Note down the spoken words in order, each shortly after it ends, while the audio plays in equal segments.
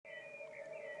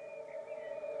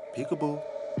Peekaboo.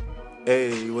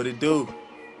 Hey, what it do?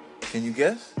 Can you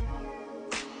guess?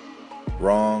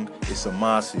 Wrong. It's a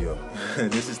Masio.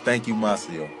 This is Thank You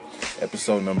Masio.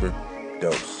 Episode number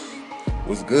dose.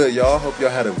 What's good, y'all? Hope y'all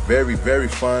had a very, very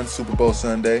fun Super Bowl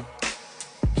Sunday.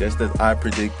 Just as I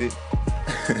predicted,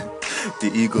 the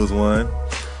Eagles won.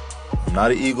 I'm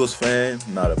not an Eagles fan,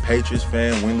 not a Patriots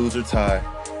fan. Win, lose, or tie.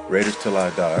 Raiders till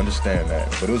I die. I understand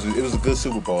that. But it was a good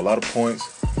Super Bowl. A lot of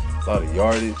points, a lot of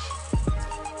yardage.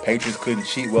 Patriots couldn't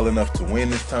cheat well enough to win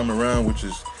this time around, which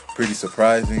is pretty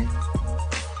surprising.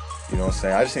 You know what I'm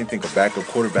saying? I just didn't think a backup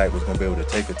quarterback was going to be able to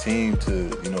take a team to,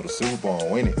 the Super Bowl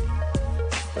and win it.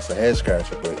 That's a head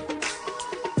scratcher, but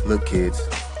look, kids,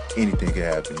 anything can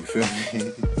happen, you feel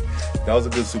me? That was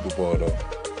a good Super Bowl, though.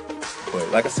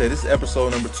 But like I said, this is episode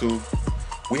number 2.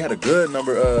 We had a good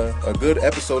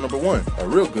episode number 1, a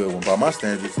real good one by my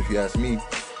standards, if you ask me.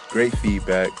 Great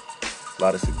feedback, a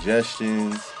lot of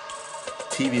suggestions.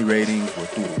 TV ratings were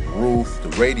through the roof. The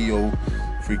radio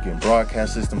freaking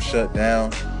broadcast system shut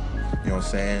down. You know what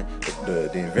I'm saying? The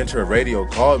inventor of radio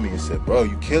called me and said, "Bro,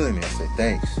 you killing me." I said,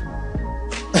 "Thanks."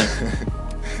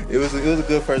 It was a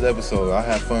good first episode. I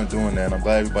had fun doing that, and I'm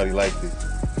glad everybody liked it.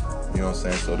 You know what I'm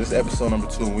saying? So this episode number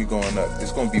 2, and we going up.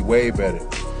 It's going to be way better.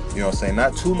 You know what I'm saying?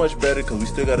 Not too much better, because we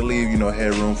still got to leave,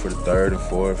 headroom for the 3rd and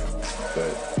 4th.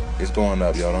 But it's going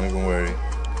up, y'all. Don't even worry.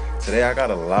 Today I got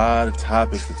a lot of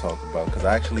topics to talk about, because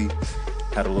I actually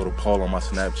had a little poll on my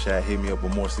Snapchat, hit me up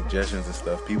with more suggestions and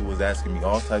stuff. People was asking me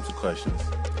all types of questions.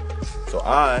 So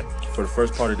I, for the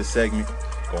first part of the segment,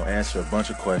 gonna answer a bunch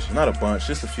of questions. Not a bunch,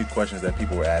 just a few questions that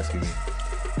people were asking me.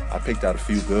 I picked out a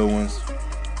few good ones.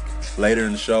 Later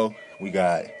in the show, we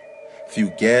got a few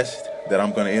guests that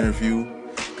I'm gonna interview.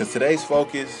 Because today's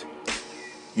focus,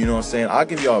 you know what I'm saying? I'll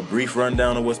give y'all a brief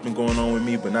rundown of what's been going on with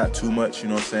me, but not too much, you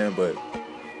know what I'm saying? But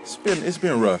it's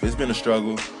been rough. It's been a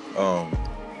struggle.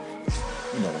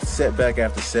 Setback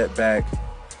after setback,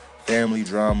 family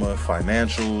drama,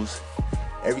 financials,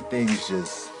 everything is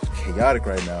just chaotic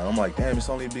right now. I'm like, damn, it's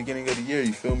only the beginning of the year,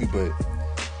 you feel me? But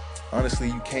honestly,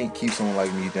 you can't keep someone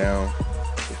like me down.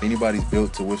 If anybody's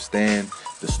built to withstand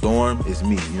the storm, it's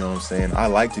me, you know what I'm saying? I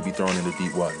like to be thrown into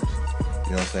deep waters.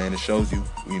 You know what I'm saying? It shows you,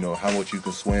 how much you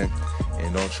can swim,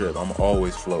 and don't trip. I'm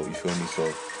always float, you feel me? So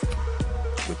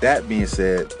with that being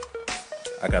said,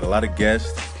 I got a lot of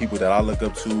guests, people that I look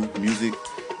up to, music,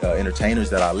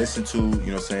 entertainers that I listen to, you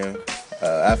know what I'm saying,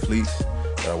 athletes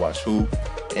that I watch hoop,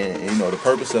 and the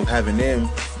purpose of having them,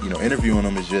 interviewing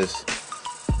them is just,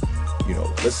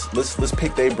 let's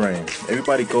pick their brain.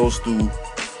 Everybody goes through,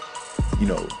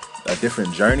 a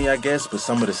different journey, I guess, but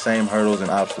some of the same hurdles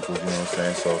and obstacles, you know what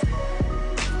I'm saying? So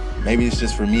maybe it's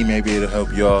just for me, maybe it'll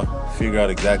help y'all figure out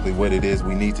exactly what it is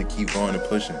we need to keep going and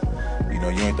pushing.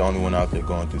 You ain't the only one out there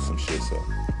going through some shit. So,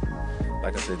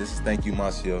 like I said, this is Thank You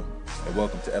Masio, and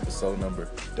welcome to episode number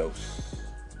dose.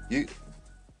 Yeah.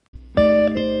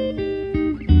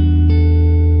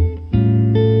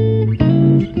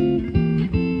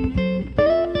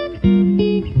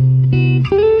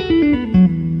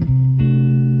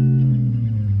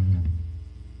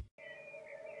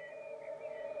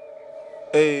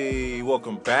 Hey,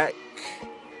 welcome back.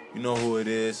 You know who it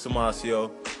is,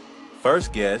 Samasio.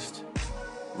 First guest,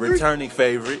 returning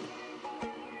favorite.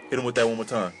 Hit him with that one more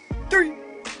time. 3.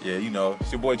 Yeah,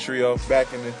 it's your boy Trio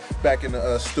back in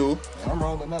the stew. I'm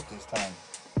rolling up this time.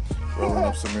 Rolling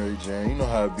up some Mary Jane. You know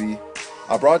how it be.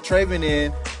 I brought Traven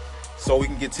in so we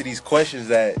can get to these questions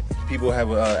that people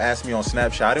have asked me on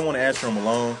Snapchat. I didn't want to answer them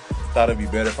alone. Thought it'd be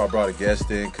better if I brought a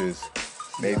guest in, because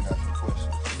maybe. I got some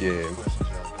questions. Yeah,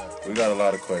 we got a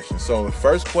lot of questions. So the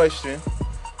first question,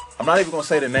 I'm not even gonna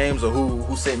say the names of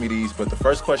who sent me these, but the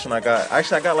first question I got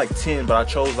like 10, but I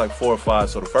chose like 4 or 5.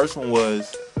 So the first one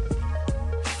was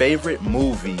favorite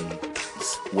movies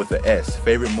with an S.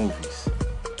 Favorite movies.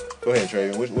 Go ahead,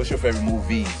 Traven. What's your favorite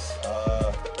movies?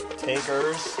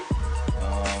 Takers.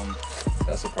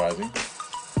 That's surprising.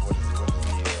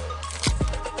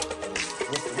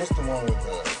 What's the one with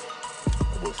the?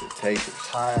 What's it? Takers.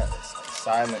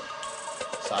 Silent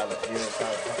Hill.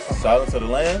 Silence of the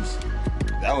Lambs.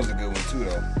 That was a good one too,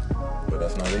 though. But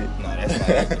that's not it. No, that's not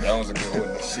it. But that was a good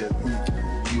one. Shit, we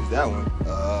used that one.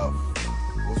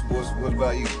 What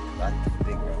about you? I can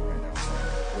think about it right now.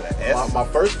 With an S. My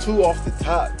first 2 off the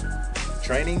top: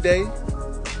 Training Day.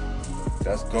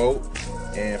 That's GOAT,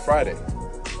 and Friday.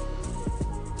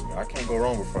 I can't go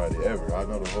wrong with Friday ever. I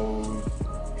know the whole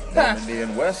Normandy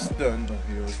and Western.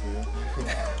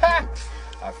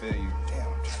 I feel you. Damn,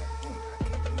 I'm trying to think. I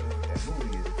can't think that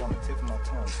movie is. It's on the tip of my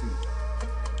tongue too.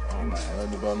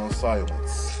 Nothing about no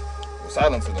silence. Well,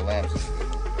 Silence of the Lambs is a good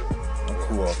movie. I'm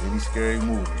cool off any scary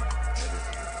movie.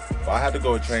 If I had to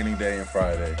go with Training Day and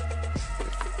Friday.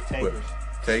 Takers.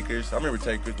 Takers. I remember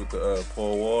Takers with the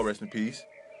Paul Wall, rest in peace.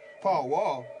 Paul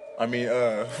Wall. I mean,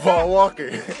 Paul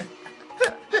Walker.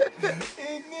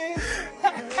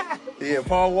 Yeah,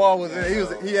 Paul Wall was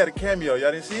in. He had a cameo.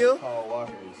 Y'all didn't see him? Paul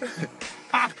Walker is.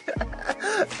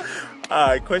 All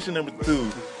right, question number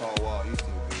 2. Paul Wall, he's too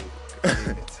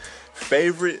good.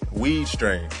 Favorite weed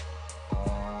strain?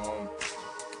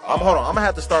 Hold on. I'm gonna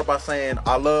have to start by saying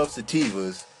I love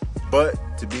sativas, but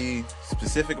to be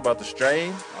specific about the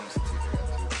strain, I'm a sativa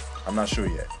guy too. I'm not sure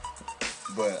yet.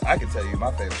 But I can tell you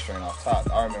my favorite strain off top.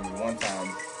 I remember one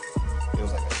time it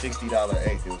was like a $60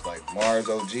 eighth. It was like Mars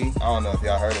OG. I don't know if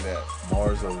y'all heard of that.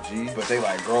 Mars OG. But they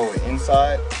like grow it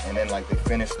inside and then like they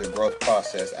finish the growth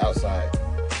process outside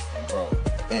and grow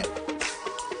it.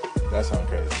 That sounds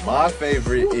crazy. My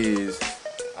favorite is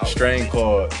a strain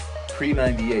called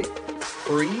Pre-98.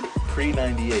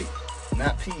 Pre-98.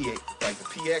 Not P8, like the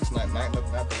PX, not the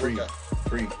workout.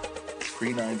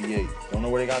 Pre-98. Don't know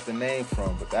where they got the name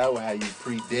from, but that would have you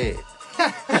pre-dead.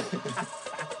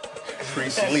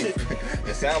 Pre-sleep.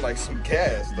 It sounds like some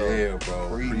gas, though. Yeah, bro.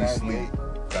 Pre-sleep.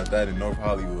 Got that in North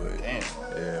Hollywood. Damn.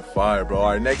 Yeah, fire, bro.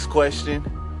 All right, next question.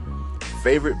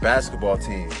 Favorite basketball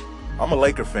team? I'm a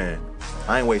Laker fan.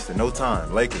 I ain't wasting no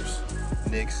time. Lakers.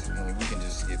 Knicks. I mean, we can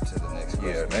just skip to the next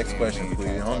question. Yeah, next question,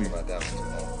 please, homie. About that one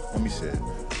too long. Let me see.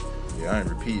 Yeah, I ain't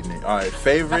repeating it. All right,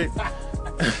 favorite.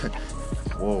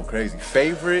 Whoa, crazy.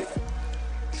 Favorite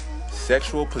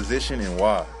sexual position and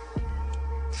why?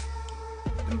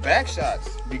 The back shots,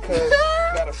 because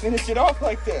you gotta finish it off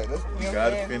like that. That's, You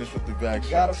gotta finish with the back You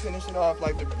shot. gotta finish it off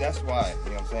like that. That's why. You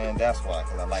know what I'm saying? That's why,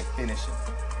 because I like finishing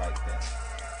like that.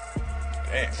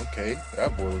 Damn, okay.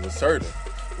 That boy was assertive.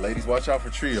 Ladies, watch out for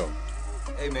Trio.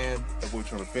 Hey, man. That boy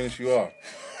trying to finish you off.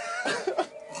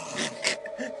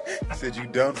 Said you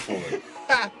done for it.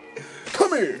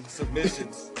 Come here.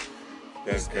 Submissions.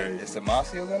 That's crazy. Is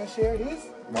Samasio gonna share this?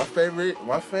 My favorite,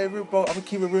 bro. I'm gonna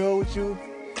keep it real with you.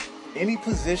 Any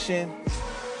position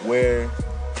where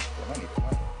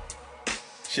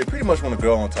shit pretty much want a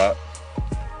girl on top.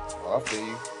 Oh, I feel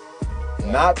you.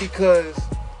 Yeah. Not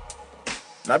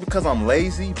because I'm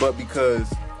lazy, but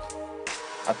because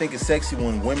I think it's sexy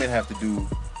when women have to do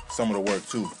some of the work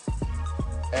too.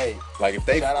 Hey, Like if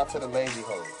they shout out to the lazy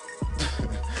hoes.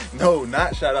 No,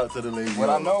 not shout out to the lazy. Well,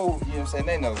 I hoes. know, you know what I'm saying?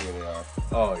 They know where they are.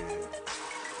 Oh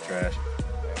yeah. Trash.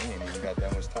 Yeah, we ain't even got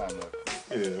that much time left.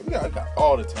 Yeah, we got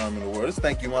all the time in the world. This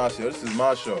Thank You My Show. This is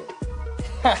my show.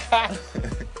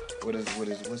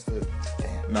 What's the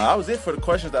damn? Nah, that was it for the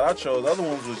questions that I chose. The other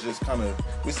ones was just kind of,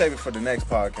 we save it for the next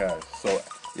podcast. So,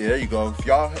 yeah, there you go. If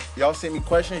y'all send me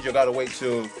questions, you gotta wait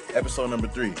till episode number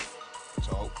 3.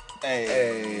 So, Hey,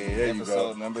 there you go.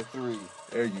 episode number 3.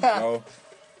 There you go.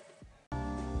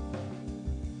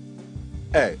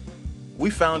 Hey, we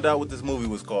found out what this movie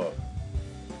was called.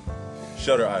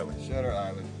 Shutter Island. Shutter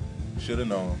Island. Should've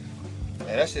known.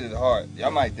 Hey, that shit is hard.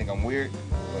 Y'all might think I'm weird,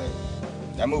 but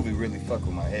that movie really fucked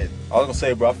with my head, I was gonna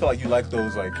say, bro, I feel like you like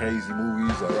those like crazy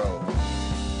movies, like, bro.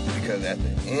 Because at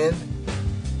the end,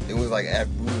 it was like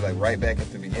we was like right back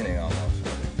at the beginning almost.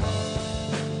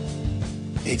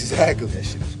 exactly. That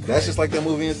shit was crazy. That's just like that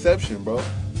movie Inception, bro.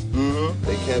 Mm-hmm.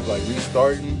 They kept like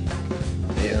restarting.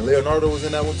 Yeah, and Leonardo was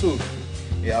in that one too.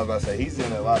 Yeah, I was about to say he's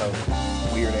in a lot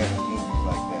of weird ass movies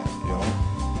like that. You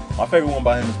know, my favorite one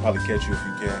by him is probably Catch You If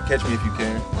You Can. Catch Me If You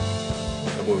Can.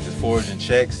 The boy was just forging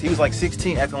checks. He was like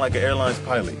 16, acting like an airlines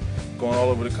pilot, going all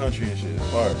over the country and shit. It's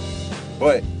hard.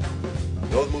 But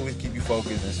those movies keep you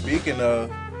focused. And speaking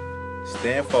of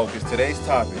staying focused, today's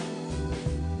topic: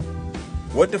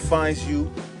 what defines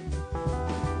you?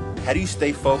 How do you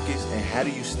stay focused, and how do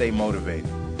you stay motivated?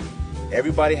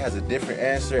 Everybody has a different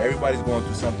answer. Everybody's going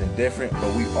through something different,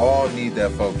 but we all need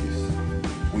that focus.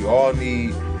 We all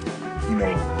need, you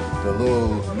know, the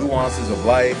little nuances of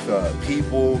life,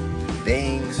 people,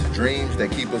 things, dreams that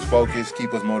keep us focused,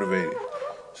 keep us motivated.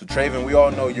 So Traven, we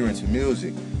all know you're into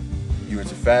music, you're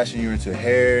into fashion, you're into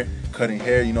hair, cutting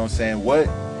hair, you know what I'm saying? What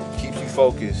keeps you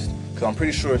focused? Because I'm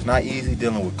pretty sure it's not easy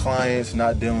dealing with clients,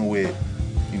 not dealing with,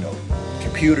 you know,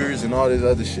 computers and all this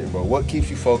other shit, bro. What keeps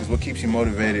you focused? What keeps you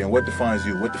motivated? And what defines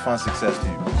you? What defines success to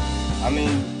you? I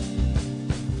mean,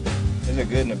 there's a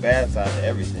good and a bad side to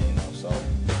everything, you know. So, I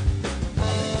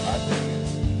mean, my thing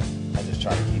is, I just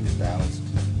try to keep it balanced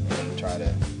and try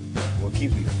to. What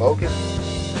keeps me focused?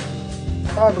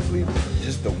 Probably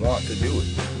just the want to do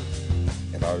it.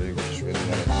 If I just really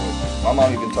want to do it. My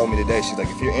mom even told me today, she's like,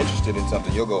 if you're interested in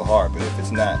something, you'll go hard. But if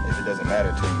it's not, if it doesn't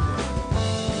matter to you,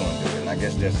 then you won't do it. And I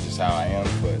guess that's just how I am.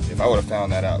 But if I would have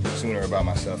found that out sooner about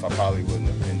myself, I probably wouldn't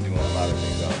have been doing a lot of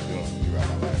things I was doing throughout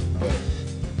my life. But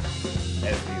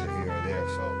that's neither here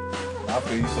I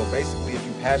feel you. So basically, if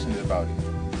you're passionate about it,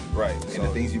 Right. and So the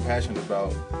things you're passionate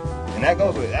about, and that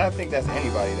goes with, I think that's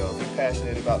anybody though. If you're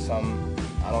passionate about something,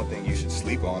 I don't think you should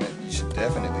sleep on it. You should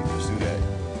definitely pursue that.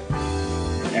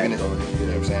 Even if, you know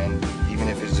what I'm saying? Even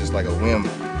if it's just like a whim.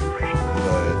 But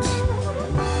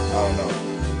I don't know.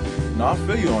 no, I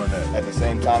feel you on that. At the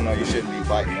same time though, you shouldn't be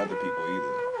biting other people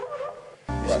either.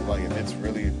 Right. Like if it's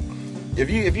really, if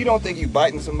you don't think you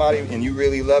biting somebody and you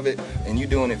really love it and you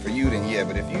doing it for you, then yeah.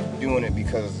 But if you doing it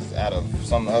because it's out of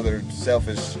some other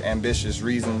selfish, ambitious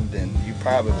reason, then you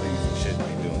probably shouldn't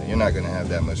be doing it. You're not gonna have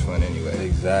that much fun anyway.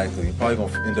 Exactly. You're probably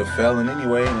gonna end up failing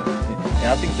anyway, and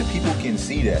I think the people can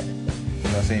see that. You know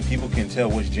what I'm saying? People can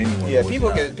tell what's genuine. Yeah, and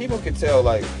what's people can tell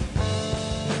like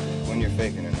when you're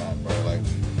faking or not, bro. Like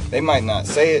they might not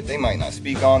say it, they might not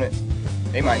speak on it,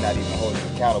 they might not even hold you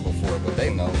accountable for it, but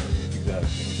they know. Exactly. You know what I'm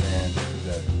saying?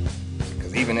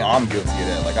 Because even I'm guilty of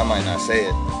that. Like I might not say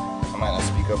it, I might not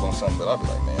speak up on something, but I'll be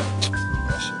like, man,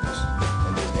 that shit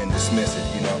was, and dismiss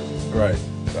it, you know? Right.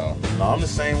 So No, I'm the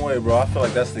same way, bro. I feel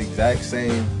like that's the exact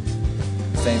same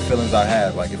feelings I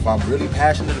have. Like if I'm really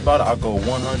passionate about it, I'll go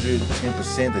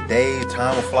 110% a day.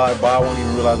 Time will fly by. I won't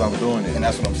even realize I'm doing it. and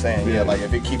that's what I'm saying. Yeah, like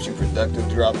if it keeps you productive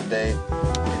throughout the day,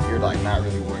 if you're like not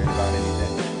really worried about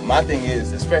anything. My thing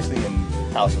is, especially in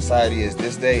how society is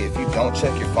this day, if you don't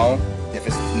check your phone, if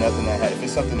it's if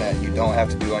it's something that you don't have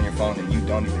to do on your phone and you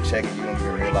don't even check it, you don't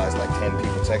even realize like 10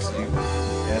 people texted you,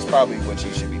 then it's probably what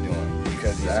you should be doing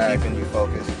because it's keeping you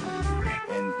focused.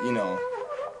 And you know,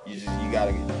 you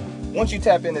gotta, once you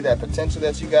tap into that potential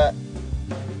that you got,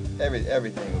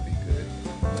 everything will be good.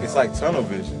 It's like tunnel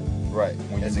vision. Right.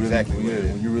 That's exactly what it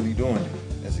is. When you're really doing it.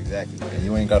 That's exactly what it And is.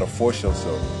 you ain't gotta force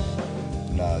yourself.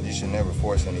 Nah, you should never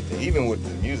force anything. Even with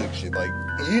the music shit, like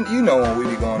you know when we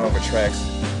be going over tracks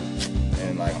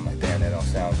and like I'm like, damn, that don't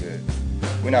sound good.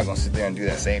 We're not gonna sit there and do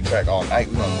that same track all night.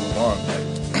 We're gonna move on.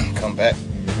 Like come back.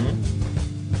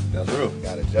 Mm-hmm. That's real.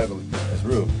 Gotta juggle it. That's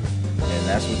real. And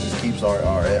that's what just keeps our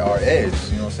edge.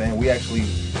 You know what I'm saying? We actually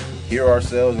hear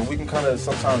ourselves and we can kind of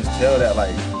sometimes tell that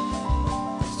like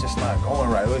it's just not going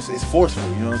right. It's forceful,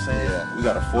 you know what I'm saying? Yeah. We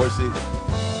gotta force it. You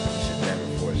should never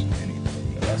force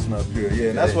anything. You know? That's not pure. Yeah,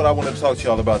 and that's what I want to talk to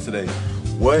y'all about today.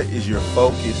 What is your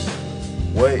focus?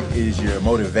 What is your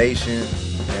motivation?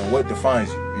 And what defines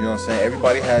you? You know what I'm saying?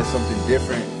 Everybody has something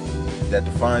different that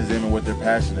defines them and what they're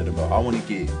passionate about. I want to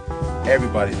get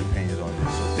everybody's opinions on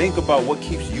this. So think about what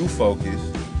keeps you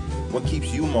focused, what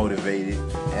keeps you motivated,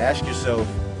 and ask yourself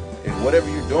if whatever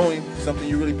you're doing is something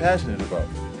you're really passionate about.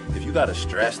 If you got to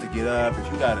stress to get up,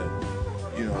 if you got to,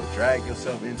 drag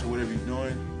yourself into whatever you're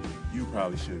doing, you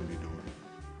probably shouldn't be doing it.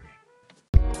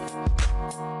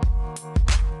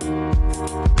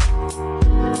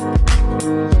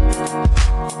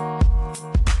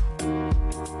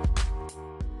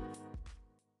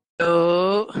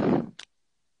 Oh.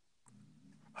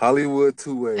 Hollywood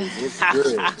Two Ways. What's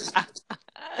good?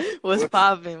 What's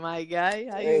poppin', my guy?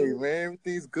 How Hey, you? man,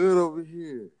 everything's good over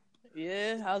here.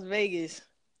 Yeah, how's Vegas?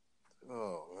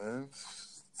 Oh, man.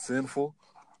 Sinful.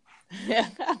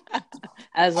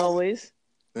 As always.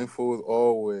 Sinful as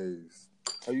always.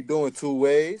 How you doing, Two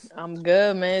Ways? I'm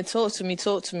good, man. Talk to me.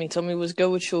 Tell me what's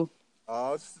good with you.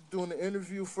 I was just doing the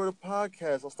interview for the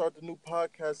podcast. I'll start the new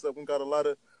podcast up. We got a lot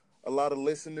of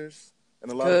listeners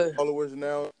and a lot of followers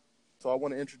now. So I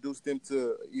want to introduce them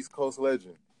to East Coast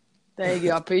legend. Thank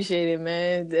you. I appreciate it,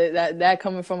 man. That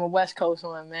coming from a West Coast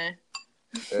one, man.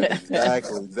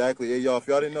 Exactly. Hey, y'all, if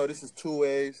y'all didn't know, this is Two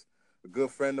Ways, a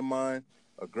good friend of mine,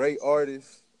 a great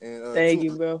artist. And Thank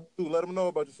you, bro. Let them know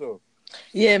about yourself.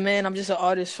 Yeah, man. I'm just an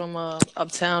artist from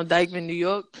uptown Dykeman, New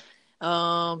York.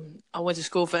 I went to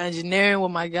school for engineering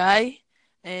with my guy,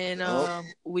 and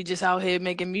we just out here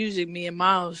making music, me and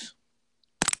Miles.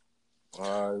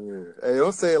 Oh, yeah. Hey,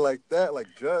 don't say it like that, like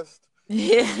just.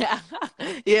 Yeah,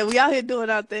 we out here doing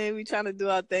our thing. We trying to do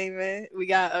our thing, man. We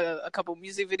got a couple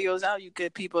music videos out. You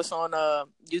could peep us on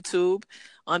YouTube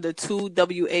under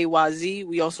 2WAYZ.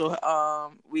 We also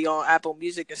we on Apple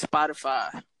Music and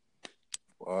Spotify.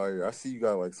 Wow, yeah. I see you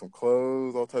got like some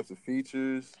clothes, all types of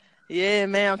features. Yeah,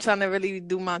 man, I'm trying to really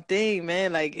do my thing,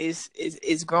 man. Like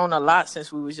it's grown a lot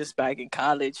since we was just back in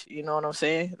college. You know what I'm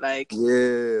saying? Like,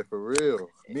 yeah, for real.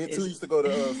 Me and Two used to go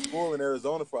to school in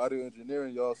Arizona for audio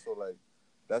engineering, y'all. So like,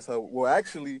 that's how. Well,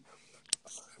 actually,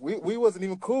 we wasn't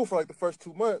even cool for like the first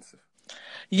 2 months.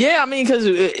 Yeah, I mean, cause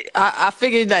I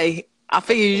figured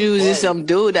you was just some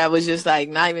dude that was just like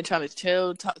not even trying to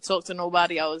chill, talk to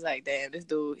nobody. I was like, damn, this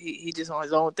dude, he just on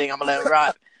his own thing. I'm gonna let him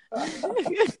rock.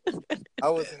 I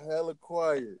was hella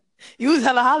quiet. You was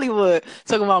hella Hollywood.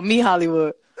 Talking about me,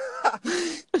 Hollywood.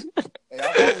 Hey,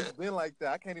 I've always been like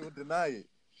that. I can't even deny it.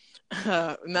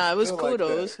 Nah, it was Feel cool like though.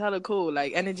 It that. was kind of cool.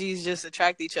 Like energies just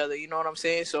attract each other. You know what I'm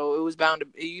saying? So it was bound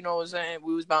to. You know what I'm saying?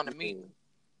 We was bound to meet. Yeah.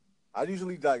 I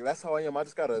usually like that's how I am. I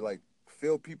just gotta like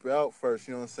feel people out first.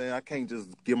 You know what I'm saying? I can't just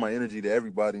give my energy to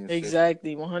everybody and shit.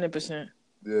 Exactly, 100%.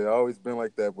 Yeah, I always been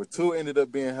like that. But two ended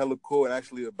up being hella cool and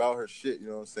actually about her shit. You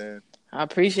know what I'm saying? I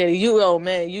appreciate it. You, oh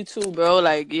man, you too, bro.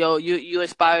 Like, yo, you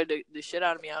inspired the shit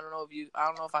out of me. I don't know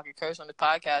if I can curse on the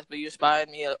podcast, but you inspired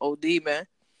me a OD, man.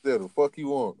 Yeah, the fuck you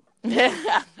want? My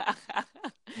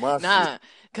shit. Nah,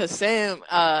 cause Sam,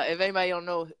 if anybody don't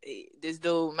know, this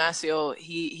dude Masio,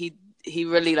 he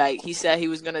really like he said he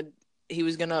was gonna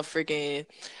freaking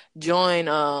join.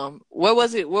 Where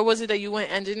was it? Where was it that you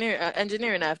went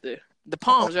engineering after the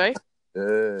Palms, right?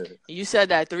 Yeah. You said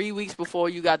that 3 weeks before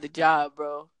you got the job,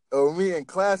 bro. Oh, me in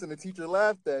class and the teacher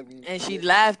laughed at me. And she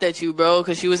laughed at you, bro,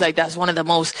 because she was like, that's one of the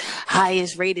most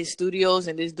highest rated studios.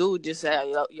 And this dude just said,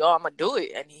 yo, I'm going to do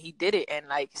it. And he did it. And,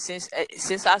 like, since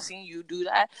I seen you do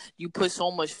that, you put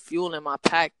so much fuel in my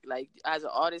pack. Like, as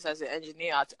an artist, as an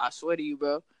engineer, I swear to you,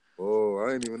 bro. Oh,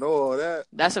 I didn't even know all that.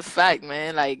 That's a fact,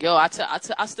 man. Like, yo, I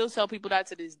still tell people that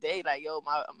to this day. Like, yo,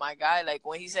 my guy, like,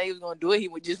 when he said he was going to do it, he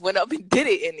just went up and did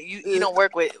it. And you don't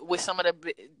work with some of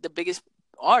the biggest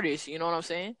artists, you know what I'm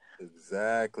saying?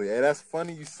 Exactly. Hey, that's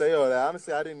funny you say all that.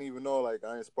 Honestly, I didn't even know like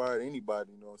I inspired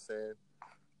anybody, you know what I'm saying?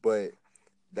 But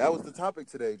that was the topic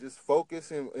today, just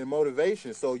focus and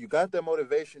motivation. So you got that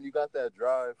motivation, you got that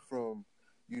drive from,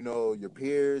 you know, your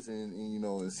peers and you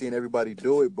know, and seeing everybody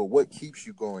do it, but what keeps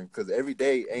you going? Because every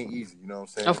day ain't easy, you know what I'm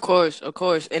saying? Of course.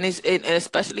 And and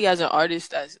especially as an artist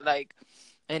that's like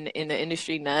in the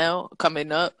industry now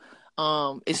coming up,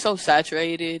 it's so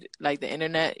saturated, like the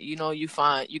internet, you know, you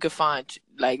can find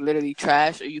like literally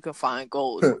trash or you can find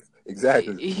gold.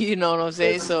 Exactly. You know what I'm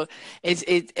saying? So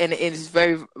it's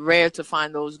very rare to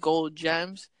find those gold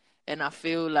gems. And I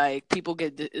feel like people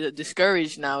get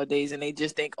discouraged nowadays, and they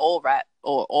just think all rap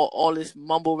or all this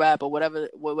mumble rap or whatever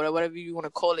you want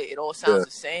to call it, it all sounds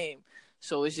the same.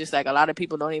 So it's just like a lot of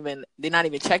people they're not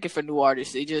even checking for new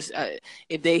artists. They just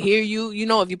if they hear you, you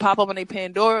know, if you pop up on their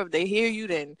Pandora, if they hear you,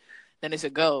 then it's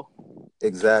a go.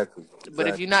 Exactly. But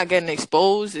if you're not getting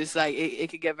exposed, it's like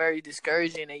it could get very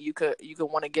discouraging, and you could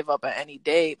want to give up at any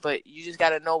day. But you just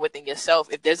gotta know within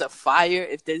yourself, if there's a fire,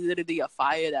 if there's literally a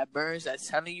fire that burns that's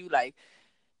telling you like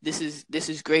this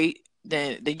is great,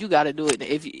 then you gotta do it.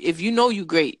 If you know you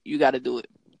great, you gotta do it.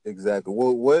 Exactly.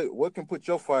 Well, what can put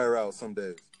your fire out some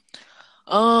days?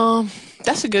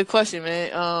 That's a good question,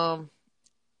 man.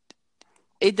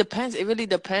 It depends. It really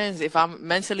depends. If I'm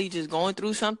mentally just going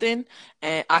through something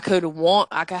and I could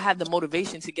have the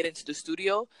motivation to get into the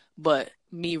studio, but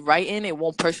me writing, it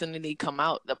won't personally come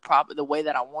out the way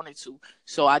that I want it to.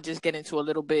 So I just get into a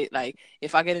little bit, like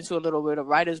if I get into a little bit of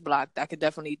writer's block, that could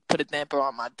definitely put a damper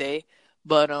on my day.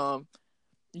 But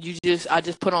I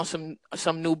just put on some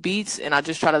new beats and I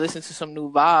just try to listen to some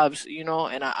new vibes, you know,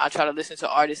 and I try to listen to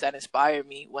artists that inspire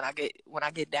me when I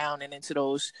get down and into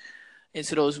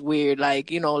those weird,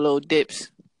 like, you know, little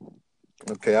dips.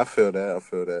 Okay, I feel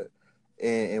that.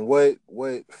 And what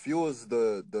fuels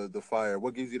the fire?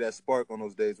 What gives you that spark on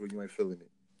those days where you ain't feeling it?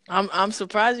 I'm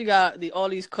surprised you got all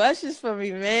these questions for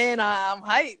me, man. I'm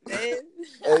hyped, man.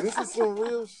 Hey, this is some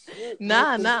real shit.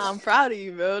 Nah, I'm proud of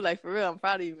you, bro. Like for real, I'm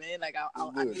proud of you, man. Like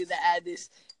I need to add this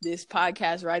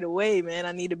podcast right away, man.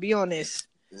 I need to be on this.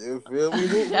 You feel me?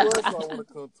 Who else I want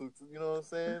to come to? You know what I'm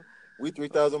saying? We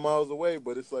 3,000 miles away,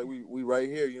 but it's like we right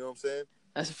here. You know what I'm saying?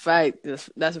 That's a fact.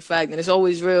 That's a fact, and it's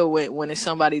always real when it's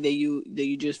somebody that you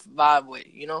just vibe with.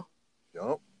 You know.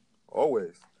 Yup.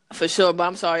 Always. For sure, but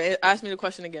I'm sorry. Ask me the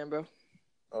question again, bro.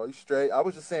 Oh, you straight? I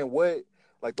was just saying, what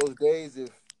like those days if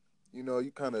you know you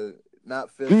kind of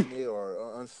not feeling it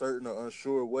or uncertain or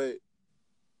unsure,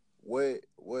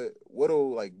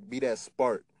 what'll like be that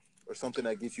spark or something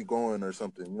that gets you going or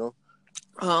something, you know?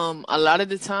 A lot of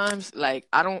the times, like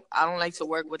I don't like to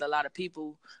work with a lot of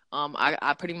people.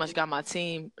 I pretty much got my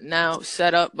team now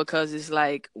set up because it's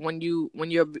like when you're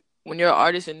an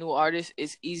artist, a new artist,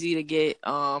 it's easy to get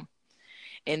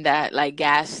in that like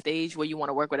gas stage where you want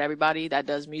to work with everybody that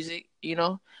does music, you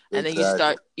know? And then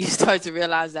you start to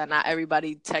realize that not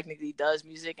everybody technically does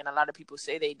music, and a lot of people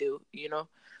say they do, you know?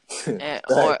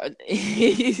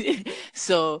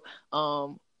 So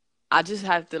I just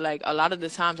have to, like, a lot of the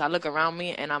times I look around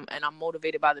me and I'm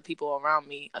motivated by the people around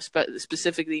me,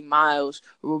 specifically Miles,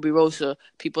 Ruby Rosa,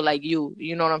 people like you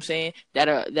know what I'm saying?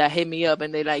 That hit me up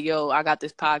and they like, yo, I got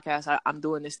this podcast, I'm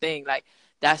doing this thing. Like,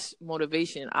 that's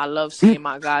motivation. I love seeing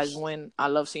my guys win. I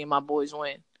love seeing my boys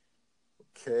win.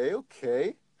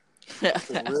 Okay.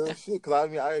 Some real shit. Cause I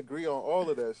mean, I agree on all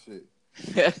of that shit.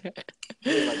 Yeah,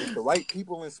 like if the right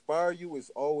people inspire you,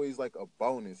 it's always like a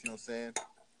bonus. You know what I'm saying?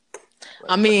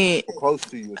 I Like mean, people close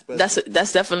to you, that's especially.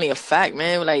 that's definitely a fact,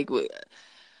 man. Like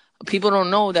people don't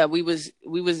know that we was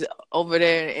over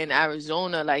there in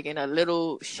Arizona, like in a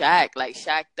little shack, like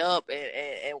shacked up,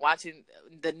 and watching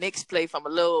the Knicks play from a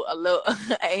little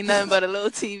ain't nothing but a little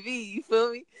TV. You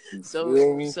feel me? You So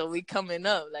feel me? so we coming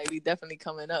up, like we definitely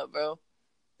coming up, bro.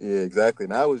 Yeah, exactly.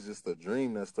 And that was just a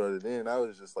dream that started in. That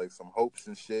was just like some hopes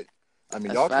and shit. I mean,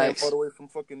 That's y'all came all facts. the way from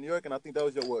fucking New York, and I think that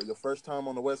was your first time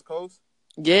on the West Coast.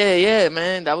 Yeah,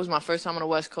 man. That was my first time on the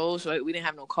West Coast. Right? We didn't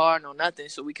have no car, no nothing,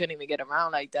 so we couldn't even get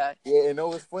around like that. Yeah, and it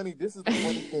was funny. This is the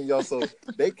funny thing, y'all. So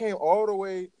they came all the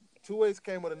way. Two Ways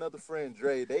came with another friend,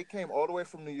 Dre. They came all the way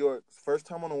from New York, first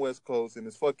time on the West Coast, and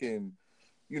it's fucking,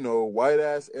 white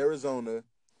ass Arizona.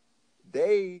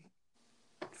 They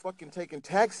fucking taking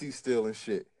taxis still and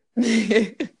shit.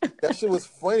 That shit was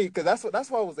funny because that's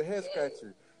why it was a head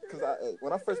scratcher. Because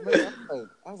when I first met them,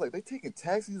 I was like, they taking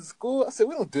taxis to school. I said,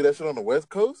 we don't do that shit on the West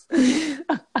Coast. We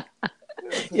don't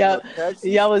take Yeah, no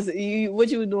taxis. y'all was you. What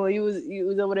you was doing? You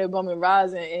was over there bumming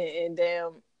rides and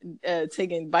damn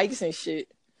taking bikes and shit.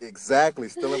 Exactly,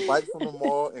 stealing bikes from the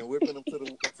mall and whipping them to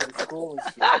the school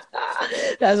and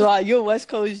shit. That's why you're West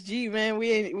Coast G, man.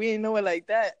 We ain't know it like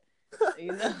that.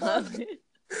 You know what I mean?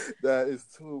 That is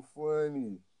too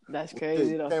funny. That's Well, crazy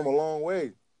shit, though. came a long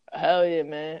way. Hell yeah,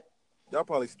 man. Y'all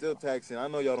probably still taxing. I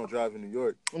know y'all don't drive in New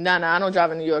York. Nah, I don't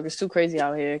drive in New York. It's too crazy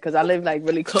out here because I live like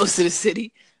really close to the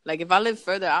city. Like if I live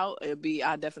further out, I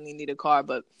definitely need a car.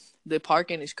 But the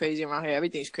parking is crazy around here.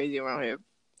 Everything's crazy around here.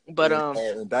 But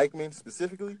In Dykeman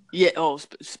specifically. yeah. Oh,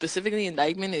 specifically in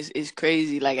Dykeman is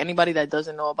crazy. Like anybody that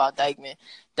doesn't know about Dykeman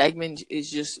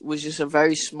was just a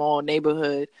very small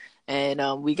neighborhood,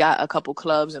 and we got a couple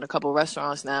clubs and a couple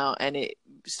restaurants now, and it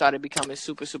started becoming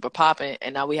super super popping.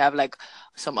 And now we have like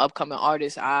some upcoming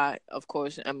artists. I of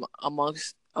course am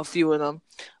amongst a few of them,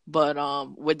 but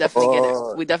we're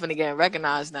definitely getting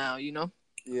recognized now. You know.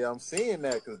 Yeah, I'm seeing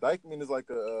that because Dykeman is like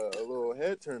a little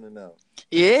head turner now.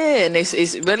 Yeah, and it's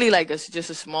really like it's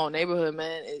just a small neighborhood,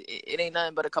 man. It ain't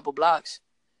nothing but a couple blocks.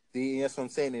 See, that's what I'm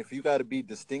saying. If you got to be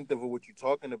distinctive of what you're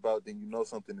talking about, then you know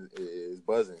something is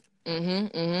buzzing.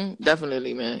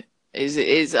 Definitely, man.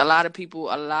 Is a lot of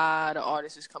people, a lot of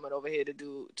artists is coming over here to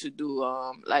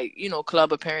do like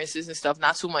club appearances and stuff.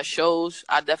 Not too much shows.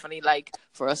 I definitely like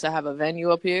for us to have a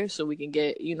venue up here so we can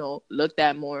get looked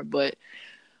at more. But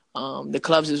the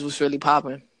clubs is what's really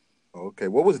popping. Okay,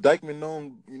 what was Dykeman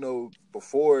known,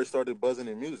 before it started buzzing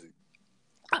in music?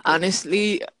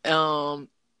 Honestly,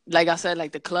 like I said,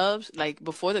 like the clubs, like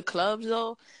before the clubs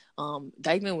though,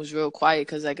 Dykeman was real quiet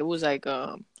because like it was like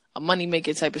a money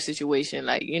making type of situation.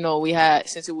 Like we had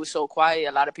since it was so quiet,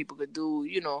 a lot of people could do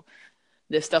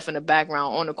their stuff in the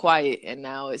background on the quiet, and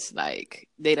now it's like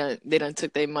they done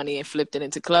took their money and flipped it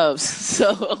into clubs.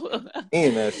 So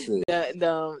Damn that shit.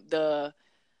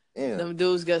 Them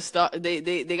dudes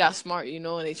they got smart, and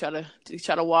they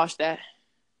try to wash that.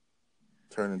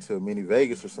 Turn into a mini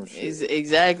Vegas or some shit.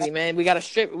 Exactly, man. We got a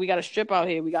strip out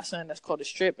here. We got something that's called a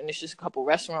strip, and it's just a couple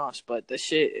restaurants. But the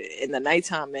shit in the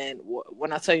nighttime, man.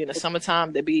 When I tell you in the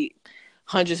summertime, there be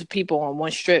hundreds of people on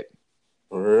one strip.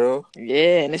 For real?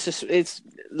 Yeah, and it's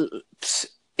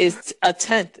a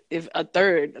tenth, if a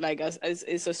third. Like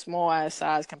it's a small ass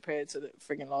size compared to the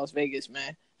freaking Las Vegas,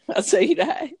 man. I'll tell you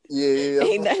that. Yeah.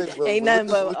 Ain't nothing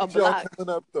but a block.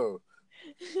 Coming up though.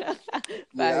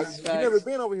 Facts. You never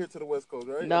been over here to the West Coast,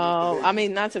 right? No, I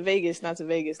mean not to Vegas. Nah,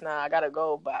 I gotta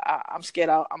go, but I'm scared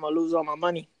I'm gonna lose all my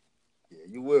money. Yeah,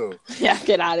 you will. Yeah,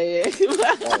 get out of here.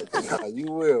 Nah, you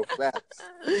will. Facts.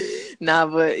 Nah,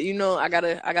 but I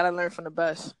gotta learn from the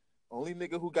best. Only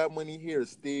nigga who got money here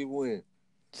is Steve Wynn.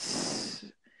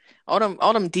 All them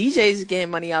DJs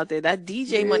getting money out there. That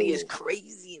DJ money is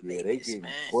crazy in Vegas, they getting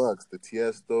man. bucks. The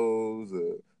Tiestos,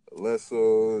 the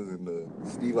Alessos, and the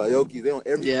Steve Aoki. They on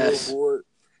every billboard,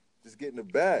 just getting the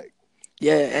bag.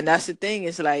 Yeah, and that's the thing.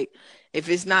 It's like if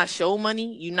it's not show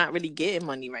money, you're not really getting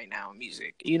money right now in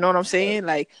music. You know what I'm saying?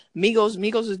 Like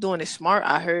Migos is doing it smart.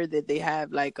 I heard that they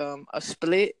have like a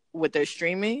split with their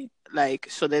streaming, like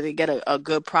so that they get a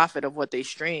good profit of what they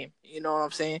stream. You know what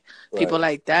I'm saying? Right. People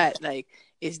like that, like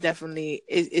it's definitely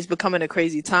it's becoming a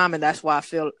crazy time, and that's why I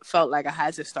felt like I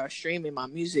had to start streaming my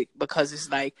music, because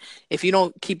it's like if you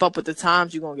don't keep up with the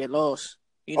times, you're gonna get lost.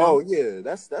 You know? Oh yeah,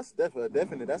 that's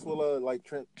definitely that's what like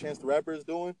Chance the Rapper is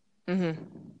doing. Mm-hmm.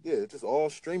 Yeah, it's just all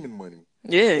streaming money.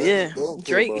 Yeah.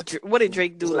 Drake, what did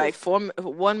Drake do? Like 1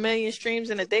 million streams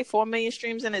in a day, 4 million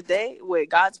streams in a day with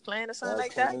God's Plan or something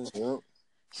like that. Yeah.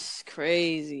 It's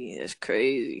crazy. It's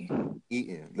crazy.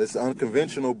 Eating. It's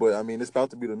unconventional, but I mean, it's about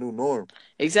to be the new norm.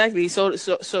 Exactly. So is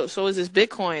this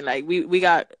Bitcoin. Like we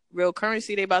got real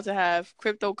currency. They about to have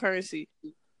cryptocurrency.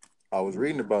 I was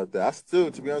reading about that. I still,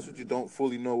 to be honest with you, don't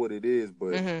fully know what it is,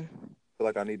 but I Hmm. feel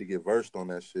like I need to get versed on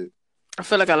that shit. I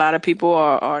feel like a lot of people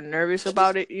are nervous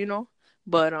about it,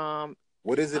 but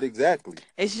What is it exactly?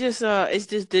 it's just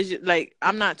digital. Like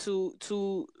I'm not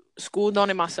too schooled on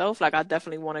it myself. Like I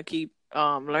definitely want to keep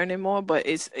learning more, but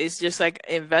it's just like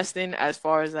investing as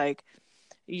far as like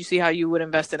you see how you would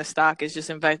invest in a stock. It's just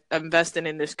investing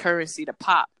in this currency to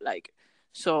pop. Like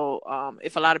so,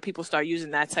 if a lot of people start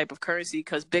using that type of currency,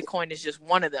 because Bitcoin is just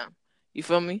one of them. You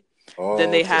feel me? Then Oh, they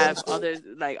okay. have others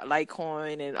like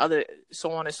Litecoin and other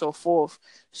so on and so forth.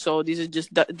 So these are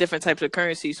just different types of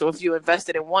currency. So if you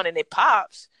invested in one and it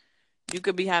pops, you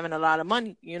could be having a lot of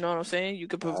money. You know what I'm saying? You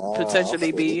could I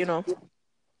potentially feel be, it.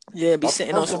 be About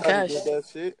sitting time on some somebody cash. did that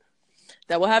shit.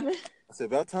 That what happened? I said,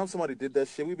 about time somebody did that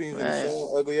shit. We've been using the Right. same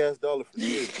ugly ass dollar for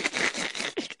years.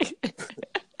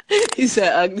 He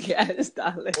said ugly ass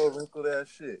dollar. Oh, wrinkled ass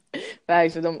shit.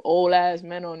 Facts with them old ass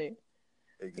men on it.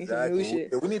 Need some new Exactly.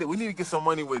 shit. We need to get some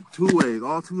money with two ways,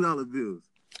 all $2 bills.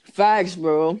 Facts,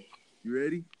 bro. You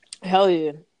ready? Hell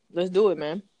yeah. Let's do it,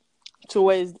 man. Two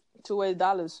ways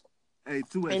dollars. Hey,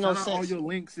 two ways. Ain't no Shout out all sense. your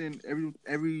links and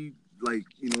every like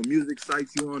music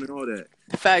sites you on and all that.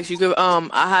 Facts. You could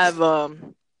I have a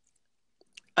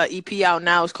EP out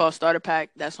now. It's called Starter Pack.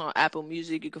 That's on Apple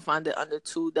Music. You can find it under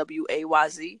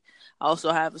 2WAYZ. I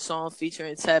also have a song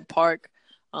featuring Ted Park,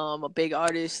 a big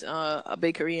artist, a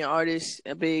big Korean artist,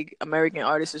 a big American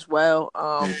artist as well.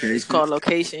 It's Location. called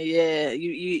Location. Yeah,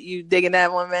 you digging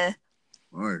that one, man?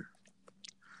 All right.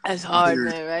 That's hard,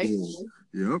 man. Right?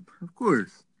 Yep, of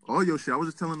course. All your shit. I was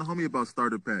just telling the homie about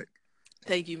Starter Pack.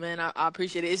 Thank you, man. I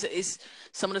appreciate it. It's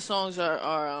some of the songs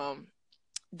are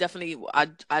definitely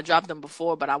I dropped them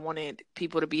before, but I wanted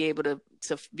people to be able to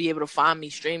be able to find me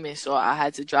streaming, so I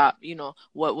had to drop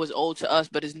what was old to us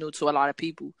but is new to a lot of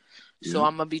people. So Yeah.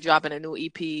 I'm gonna be dropping a new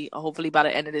EP hopefully by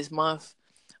the end of this month.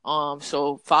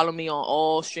 So follow me on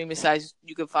all streaming sites.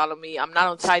 You can follow me. I'm not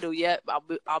on Tidal yet.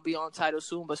 I'll be on Tidal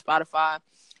soon, but Spotify,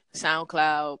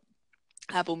 SoundCloud,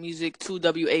 Apple Music,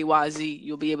 2WAYZ.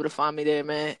 You'll be able to find me there,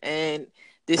 man. And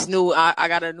this I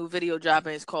got a new video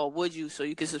dropping. It's called Would You? So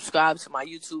you can subscribe to my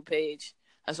YouTube page.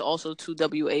 That's also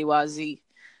 2WAYZ.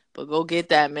 But go get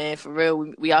that, man. For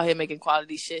real. We out here making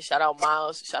quality shit. Shout out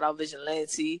Miles. Shout out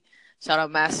Vigilante. Shout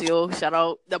out Masio. Shout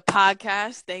out the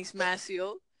podcast. Thanks,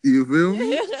 Masio. You feel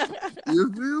me?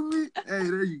 You feel me? Hey,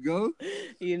 there you go.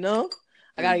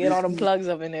 I got to get all them plugs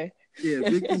up in there. Yeah,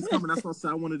 big things coming. That's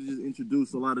why I wanted to just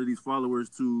introduce a lot of these followers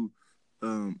to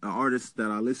an artist that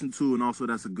I listen to, and also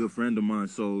that's a good friend of mine.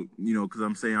 So, because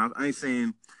I'm saying, I ain't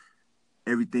saying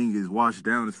everything is washed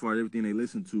down as far as everything they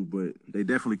listen to, but they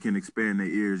definitely can expand their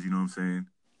ears, you know what I'm saying?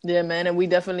 Yeah, man, and we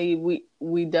definitely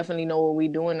know what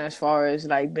we're doing as far as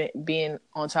like being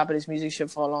on top of this music shit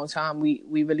for a long time. We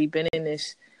really been in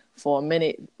this for a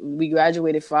minute. We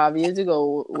graduated 5 years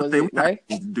ago, was it right?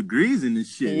 Degrees in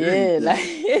this shit. Yeah,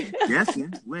 like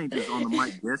guessing. We ain't just on the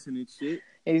mic guessing and shit.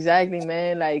 Exactly,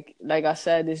 man. Like I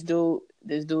said, this dude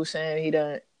saying he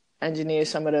done engineered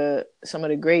some of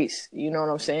the greats. You know what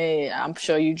I'm saying? I'm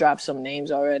sure you dropped some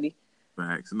names already.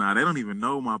 Facts. Nah, they don't even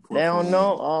know my portfolio. They don't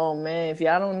know. Oh man, if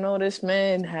y'all don't know, this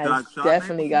man has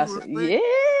definitely got some.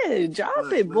 Yeah,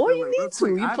 drop it, boy. You need to.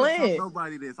 You playing? I don't tell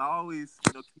nobody this. I always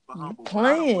keep it humble.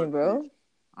 Playing, bro.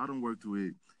 I done worked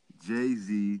with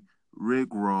Jay-Z, Rick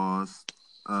Ross,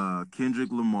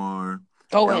 Kendrick Lamar.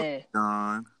 Go ahead.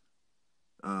 John.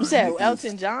 You said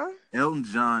Elton John? Elton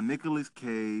John, Nicolas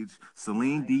Cage,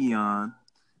 Celine Dion,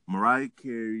 Mariah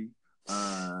Carey,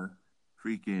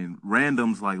 freaking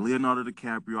randoms like Leonardo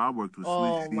DiCaprio. I worked with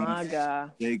Sweet Tea, my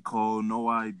God. J. Cole, No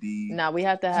ID. Nah, we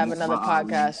have to have another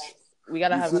podcast. We got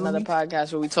to have another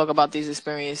podcast where we talk about these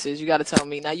experiences. You got to tell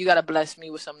me. Now you got to bless me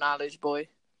with some knowledge, boy.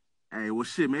 Hey, well,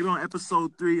 shit, maybe on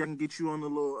episode 3 I can get you on the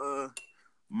little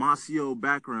Masio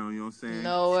background, you know what I'm saying?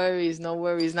 No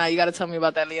worries. Now you got to tell me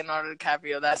about that Leonardo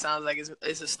DiCaprio. That sounds like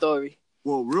it's a story.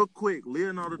 Well, real quick,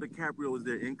 Leonardo DiCaprio was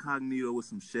there incognito with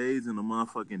some shades and a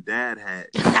motherfucking dad hat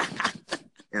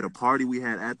at a party we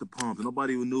had at the Pump. And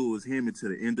nobody even knew it was him until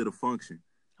the end of the function.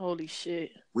 Holy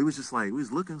shit. We was just like, we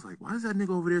was looking, like, why is that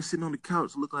nigga over there sitting on the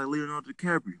couch look like Leonardo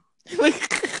DiCaprio?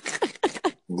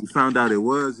 We found out it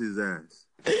was his ass.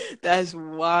 That's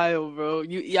wild, bro.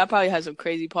 Y'all probably had some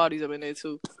crazy parties up in there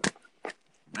too.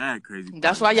 Mad crazy.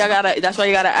 That's why you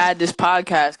gotta add this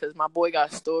podcast, because my boy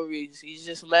got stories. He's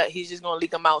just gonna leak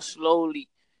them out slowly.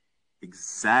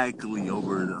 Exactly,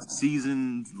 over the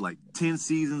seasons, like 10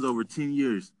 seasons over 10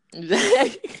 years. I'm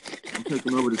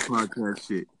taking over this podcast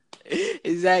shit.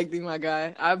 Exactly, my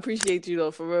guy. I appreciate you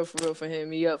though, for real, for hitting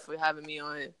me up, for having me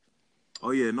on it.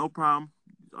 Oh yeah, no problem.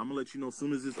 I'm gonna let you know as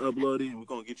soon as it's uploaded. We're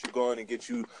gonna get you going and get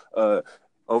you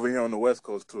over here on the West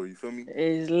Coast tour. You feel me?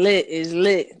 It's lit. It's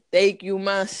lit. Thank you,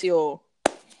 Marcio.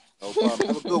 No problem.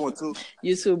 Have a good one too.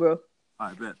 You too, bro. All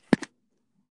right, bet.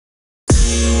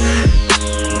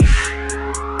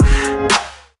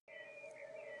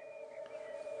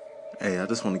 Hey, I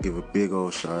just want to give a big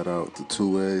old shout out to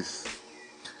 2S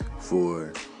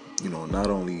for, not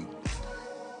only,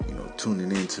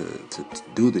 tuning in to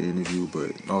do the interview,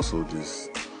 but also just,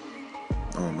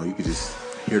 I don't know, you could just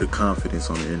hear the confidence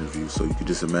on the interview, so you could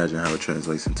just imagine how it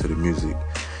translates into the music,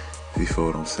 if you feel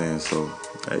what I'm saying. So,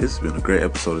 hey, it's been a great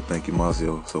episode of Thank You,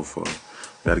 Mazio, so far.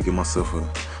 I gotta give myself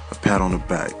a pat on the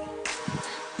back,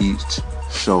 each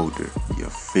shoulder, you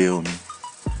feel me?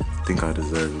 I think I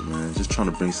deserve it, man. Just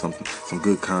trying to bring some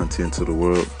good content to the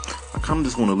world. I kind of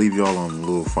just want to leave y'all on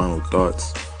little final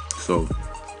thoughts. So,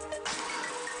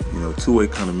 Two-Way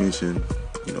kind of mentioned,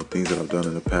 things that I've done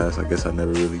in the past. I guess I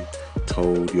never really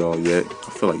told y'all yet. I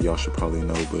feel like y'all should probably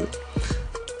know, but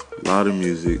a lot of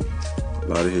music, a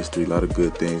lot of history, a lot of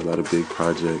good things, a lot of big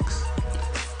projects,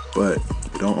 but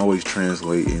it don't always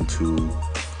translate into,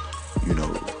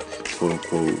 quote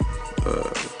unquote,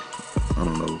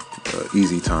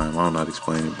 easy time. I don't know how to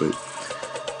explain it, but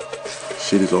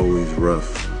shit is always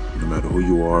rough. No matter who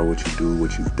you are, what you do,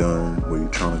 what you've done, where you're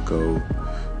trying to go,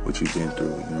 what you've been through,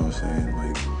 you know what I'm saying?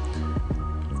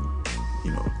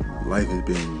 Life has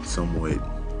been somewhat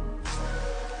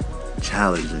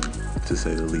challenging, to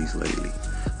say the least, lately.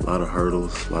 A lot of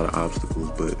hurdles, a lot of obstacles,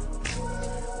 but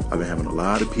I've been having a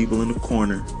lot of people in the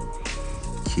corner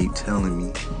keep telling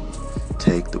me,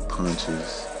 take the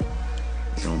punches.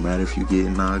 It don't matter if you get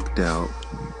knocked out,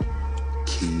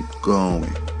 keep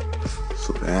going.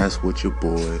 So that's what your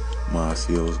boy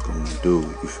Macio's gonna do,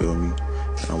 you feel me?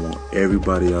 And I want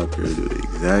everybody out there to do the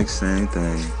exact same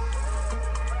thing.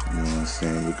 You know what I'm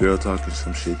saying? Your girl talking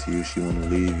some shit to you, she wanna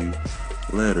leave you,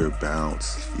 let her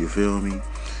bounce, you feel me?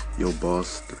 Your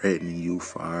boss threatening you,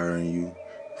 firing you,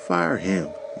 fire him,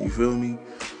 you feel me?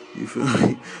 You feel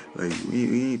me? Like,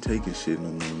 we ain't taking shit no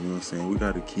more, you know what I'm saying? We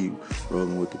gotta keep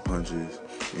rolling with the punches,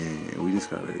 and we just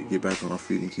gotta get back on our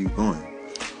feet and keep going.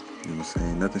 You know what I'm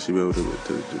saying? Nothing should be able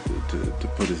to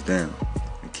put us down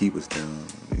and keep us down,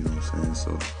 you know what I'm saying?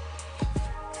 So,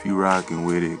 if you rocking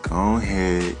with it, go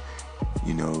ahead,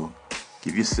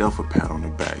 give yourself a pat on the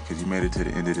back, because you made it to the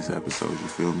end of this episode, you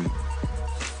feel me?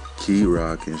 Keep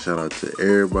rocking. Shout out to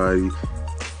everybody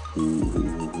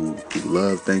who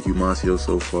love Thank You, Macio,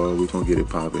 so far. We're gonna get it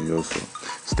popping, yo. So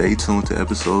stay tuned to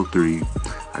episode 3.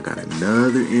 I got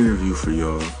another interview for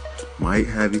y'all. Might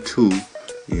have you 2.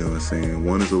 You know what I'm saying?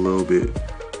 One is a little bit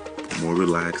more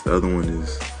relaxed. The other one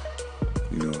is,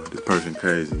 this person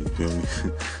crazy. You feel me?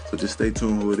 So just stay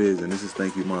tuned who it is. And this is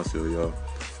Thank You, Macio, y'all.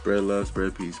 Spread love,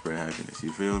 spread peace, spread happiness.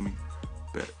 You feel me?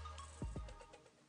 Bet.